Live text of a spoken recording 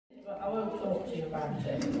but I won't talk to you about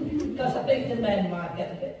it, because I think the men might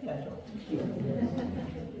get a bit fed up.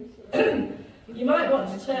 You might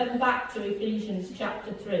want to turn back to Ephesians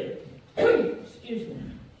chapter 3. Excuse me.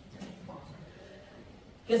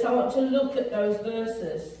 Because I want to look at those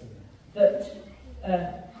verses that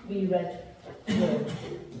we read through.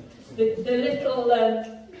 The little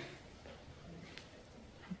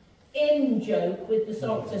in-joke with the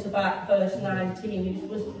Songsters about verse 19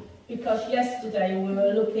 was because yesterday we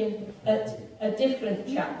were looking at a different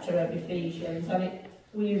chapter of Ephesians, and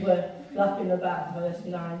we were laughing about verse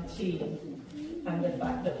 19 and the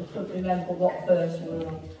fact that we couldn't remember what verse we were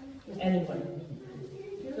on. Anyway,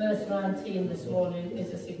 verse 19 this morning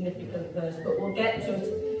is a significant verse, but we'll get to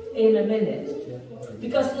it in a minute.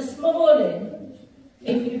 Because this morning,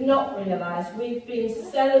 if you've not realised, we've been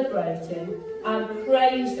celebrating and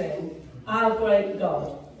praising our great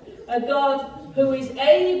God. A God who is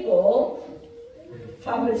able,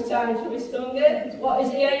 how much times have we sung it? What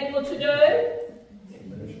is he able to do?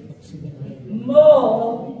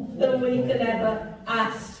 More than we can ever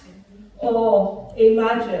ask or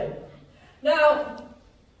imagine. Now,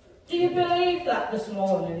 do you believe that this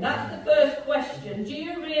morning? That's the first question. Do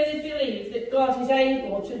you really believe that God is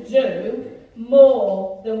able to do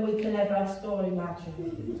more than we can ever ask or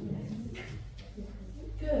imagine?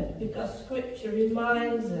 Good, because Scripture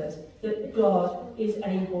reminds us that God is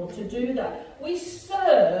able to do that. We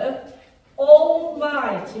serve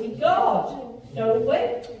Almighty God, don't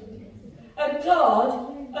we? A God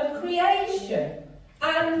of creation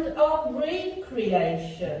and of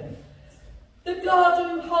recreation. The God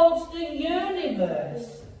who holds the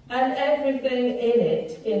universe and everything in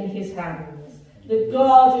it in his hands. The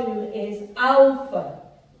God who is Alpha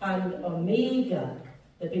and Omega,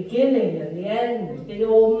 the beginning and the end, the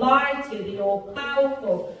Almighty, the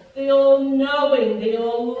All-Powerful, the All-Knowing, the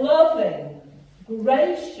All-Loving,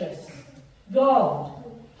 gracious God.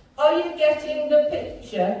 Are you getting the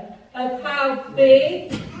picture of how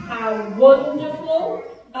big, how wonderful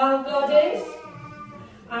our God is?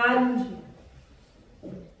 And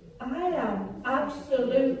I am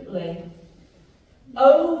absolutely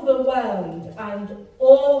overwhelmed and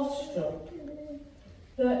awestruck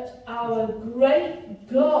that our great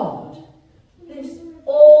God, this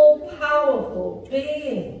all-powerful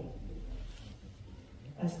being,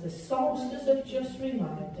 as the songsters have just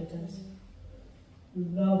reminded us,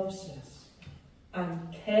 loves us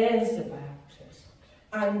and cares about us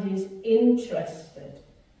and is interested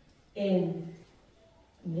in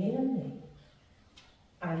me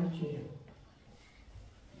and you.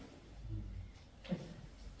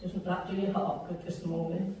 Doesn't that do your heart good this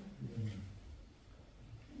morning?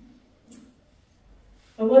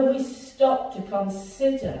 And when we stop to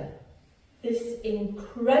consider this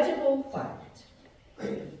incredible fact,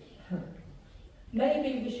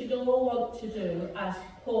 maybe we should all want to do as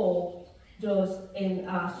Paul does in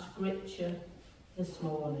our scripture this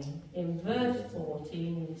morning. In verse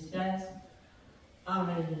 14 he says,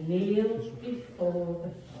 I kneel before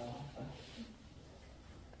the Father.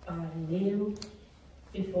 I kneel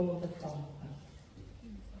before the Father.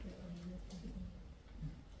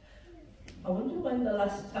 I wonder when the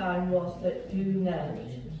last time was that you knelt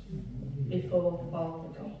before Father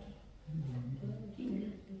God.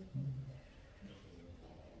 We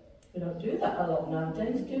don't do that a lot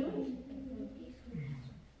nowadays, do we?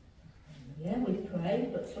 Yeah, we pray,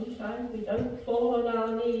 but sometimes we don't fall on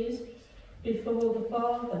our knees before the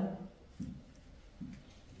Father.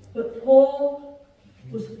 But Paul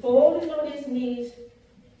was falling on his knees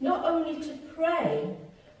not only to pray,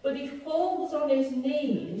 but he falls on his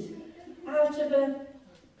knees out of a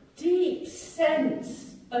deep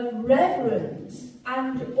sense of reverence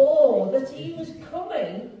and awe that he was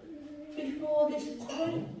coming before this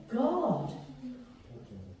great God,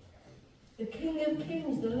 the King of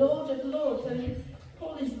Kings, the Lord of Lords. And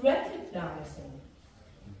Paul is recognizing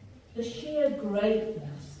the sheer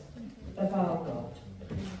greatness of our God.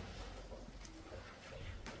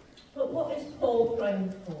 But what is Paul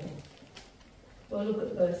praying for? Well, look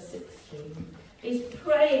at verse 16. He's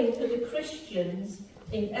praying for the Christians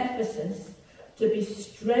in Ephesus to be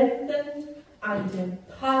strengthened and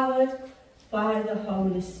empowered by the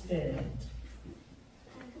Holy Spirit.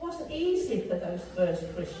 It wasn't easy for those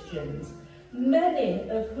first Christians, many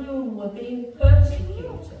of whom were being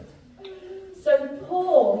persecuted. So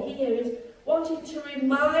Paul here is wanting to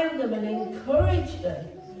remind them and encourage them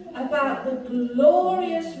about the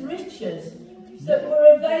glorious riches that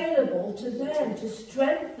were available to them to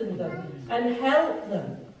strengthen them and help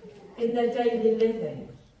them in their daily living.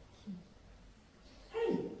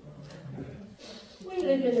 Hey, we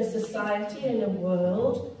live in a society, in a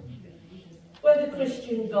world where the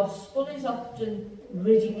Christian gospel is often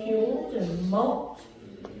ridiculed and mocked,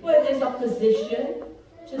 where there's opposition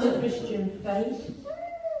to the Christian faith.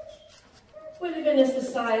 We live in a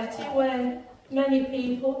society where many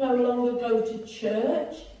people no longer go to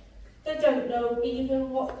church. They don't know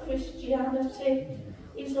even what Christianity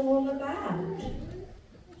is all about.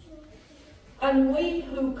 And we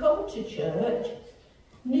who come to church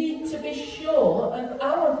need to be sure of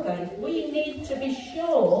our faith. We need to be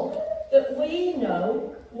sure that we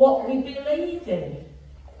know what we believe in,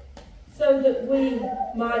 so that we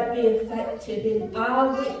might be effective in our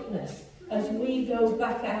witness as we go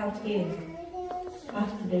back out here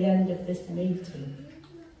after the end of this meeting.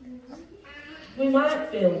 We might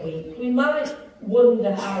feel weak, we might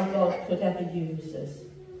wonder how God could ever use us.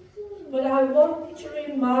 But I want to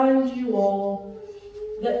remind you all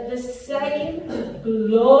that the same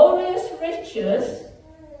glorious riches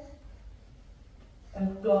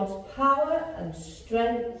of God's power and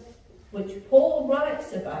strength, which Paul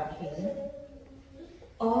writes about here,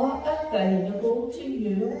 are available to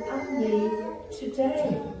you and me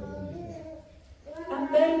today.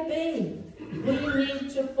 And maybe we need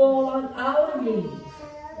to fall on our knees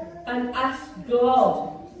and ask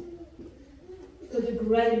God for the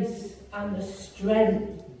grace and the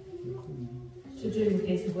strength to do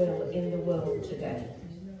his will in the world today.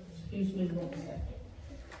 Excuse me one second.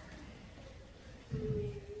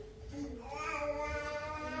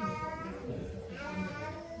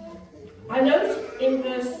 I note in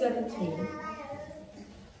verse 17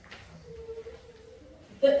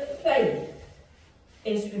 that faith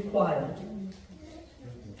is required.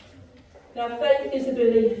 Now, faith is a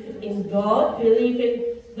belief in God,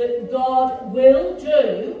 believing that God will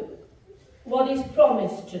do what he's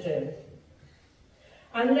promised to do.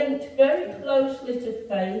 And linked very closely to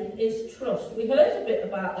faith is trust. We heard a bit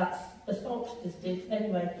about that, the Songsters did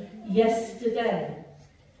anyway, yesterday.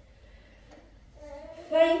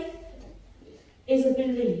 Faith is a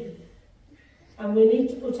belief, and we need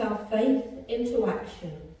to put our faith into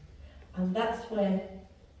action. And that's where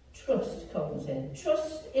trust comes in.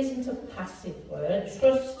 Trust isn't a passive word.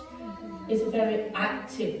 Trust is a very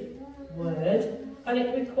active word, and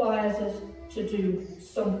it requires us to do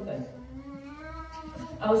something.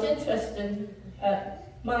 I was interested,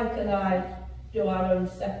 Mike and I do our own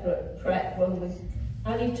separate prep,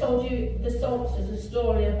 and he told you, the Songsters, a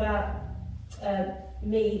story about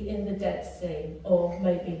me in the Dead Sea, or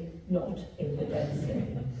maybe not in the Dead Sea.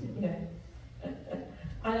 Yeah.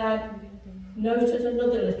 And I noted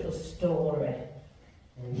another little story.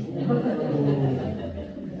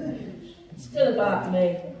 Still about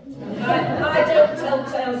me. I don't tell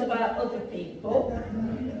tales about other people.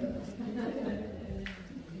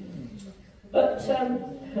 But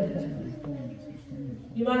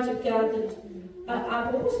you might have gathered,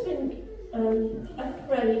 I've always been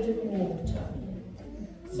afraid of water,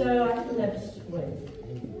 so I could never swim.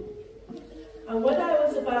 And when I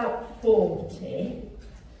was about 40,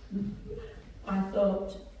 I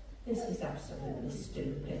thought, this is absolutely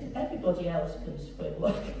stupid. Everybody else can swim,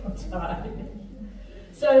 why can't I?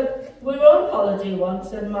 So we were on holiday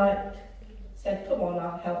once, and Mike said, come on,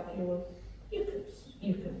 I'll help you.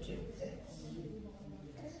 You can do this.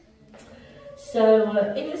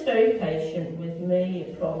 So he was very patient with me.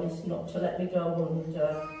 He promised not to let me go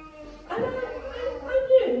under. And I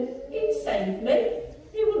knew he'd save me.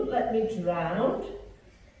 He wouldn't let me drown.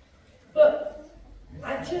 But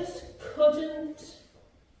I just couldn't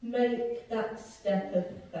make that step of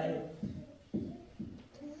faith.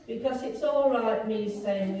 Because it's all right me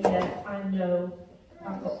saying, yeah, I know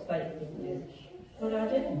I've got faith in you. But I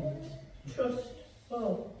didn't trust.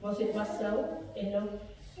 Oh, was it myself enough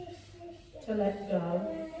to let go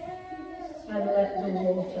and let the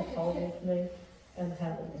water hold me and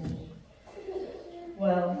help me?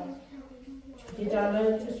 Well, did I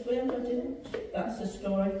learn to swim? I didn't. That's a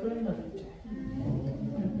story for another day.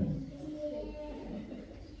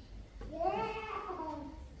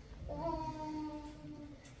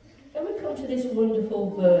 Then we come to this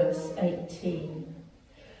wonderful verse 18,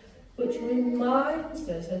 which reminds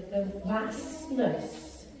us of the vastness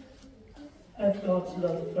of God's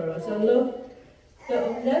love for us, a love that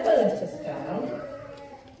will never let us down.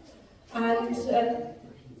 And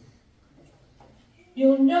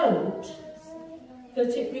you'll note that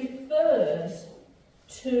it refers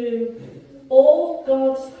to all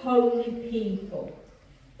God's holy people,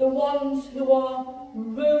 the ones who are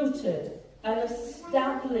rooted and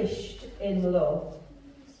established in love.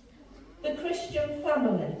 The Christian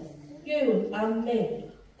family, you and me.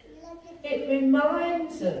 It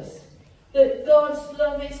reminds us that God's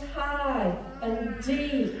love is high and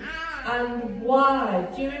deep and why.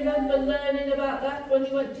 Do you remember learning about that when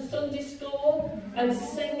you went to Sunday school and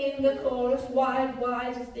singing the chorus, wide,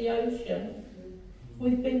 wide is the ocean?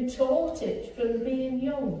 We've been taught it from being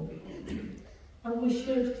young, and we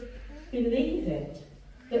should believe it,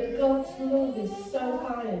 that God's love is so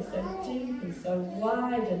high and so deep and so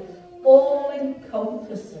wide and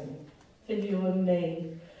all-encompassing for you and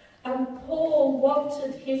me. And Paul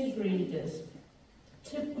wanted his readers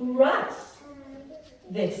to grasp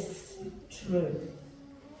this truth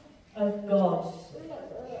of God's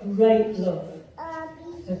great love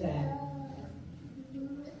for them.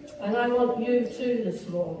 And I want you too this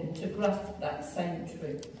morning to grasp that same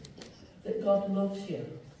truth, that God loves you,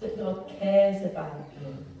 that God cares about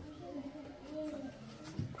you.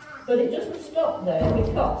 But it doesn't stop there,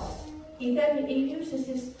 because he uses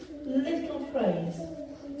this little phrase.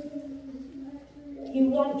 He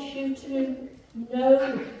wants you to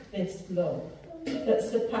know this love that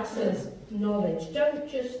surpasses knowledge. Don't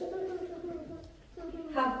just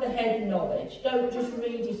have the head knowledge. Don't just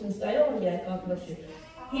read it and say, oh yeah, God loves you.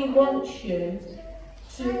 He wants you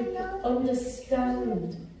to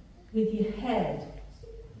understand with your head,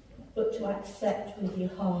 but to accept with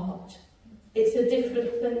your heart. It's a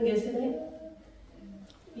different thing, isn't it?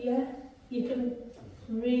 Yeah, you can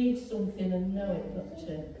read something and know it, but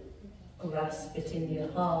to grasp it in your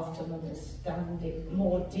heart and understand it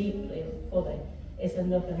more deeply and fully is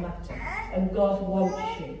another matter. And God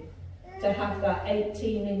wants you to have that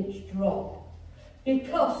 18-inch drop.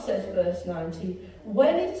 Because, says verse 19,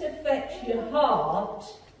 when it affects your heart,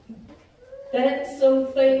 then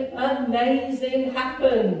something amazing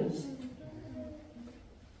happens.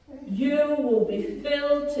 You will be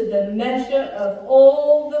filled to the measure of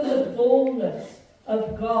all the fullness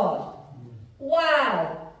of God.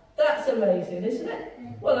 Wow, that's amazing, isn't it?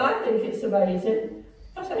 Well, I think it's amazing.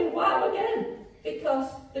 I say wow again,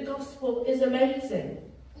 because the gospel is amazing.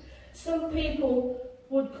 Some people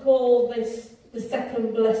would call this the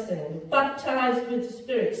second blessing, baptized with the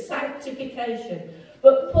Spirit, sanctification.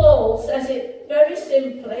 But Paul says it very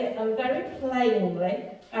simply and very plainly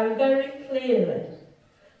and very clearly.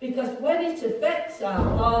 Because when it affects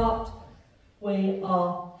our heart, we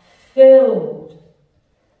are filled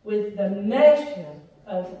with the measure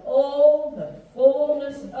of all the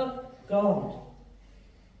fullness of God.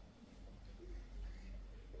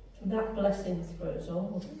 And that blessing's for us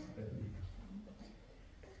all.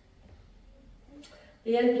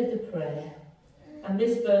 The end of the prayer, and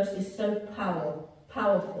this verse is so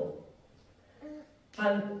powerful,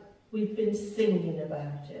 and we've been singing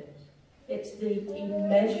about it. It's the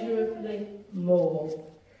immeasurably more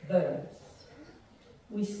verse.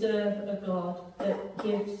 We serve a God that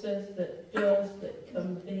gives us, that does, that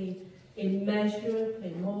can be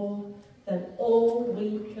immeasurably more than all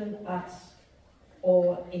we can ask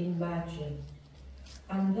or imagine.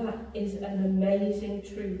 And that is an amazing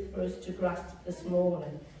truth for us to grasp this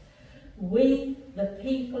morning. We, the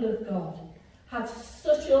people of God, have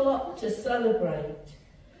such a lot to celebrate.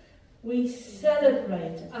 We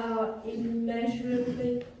celebrate our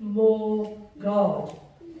immeasurably more God.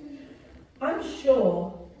 I'm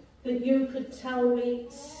sure that you could tell me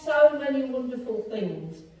so many wonderful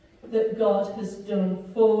things that God has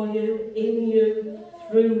done for you, in you,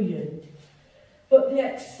 through you. But the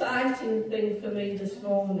exciting thing for me this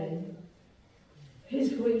morning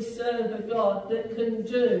is we serve a God that can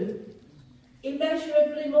do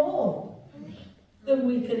immeasurably more than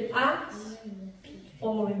we can ask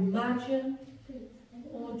or imagine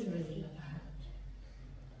or dream about.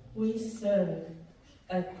 We serve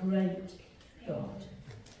a great God.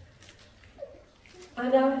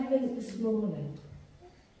 And I think this morning,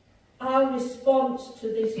 our response to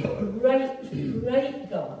this great, great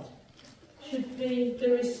God should be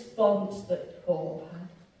the response that Paul had,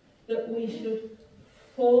 that we should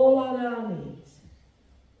fall on our knees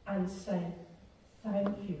and say, thank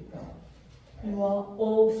you, God. You are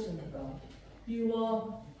awesome, God. You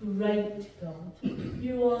are great, God.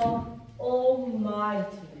 You are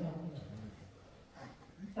almighty, God.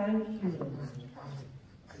 Thank you, Lord,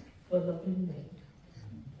 for loving me.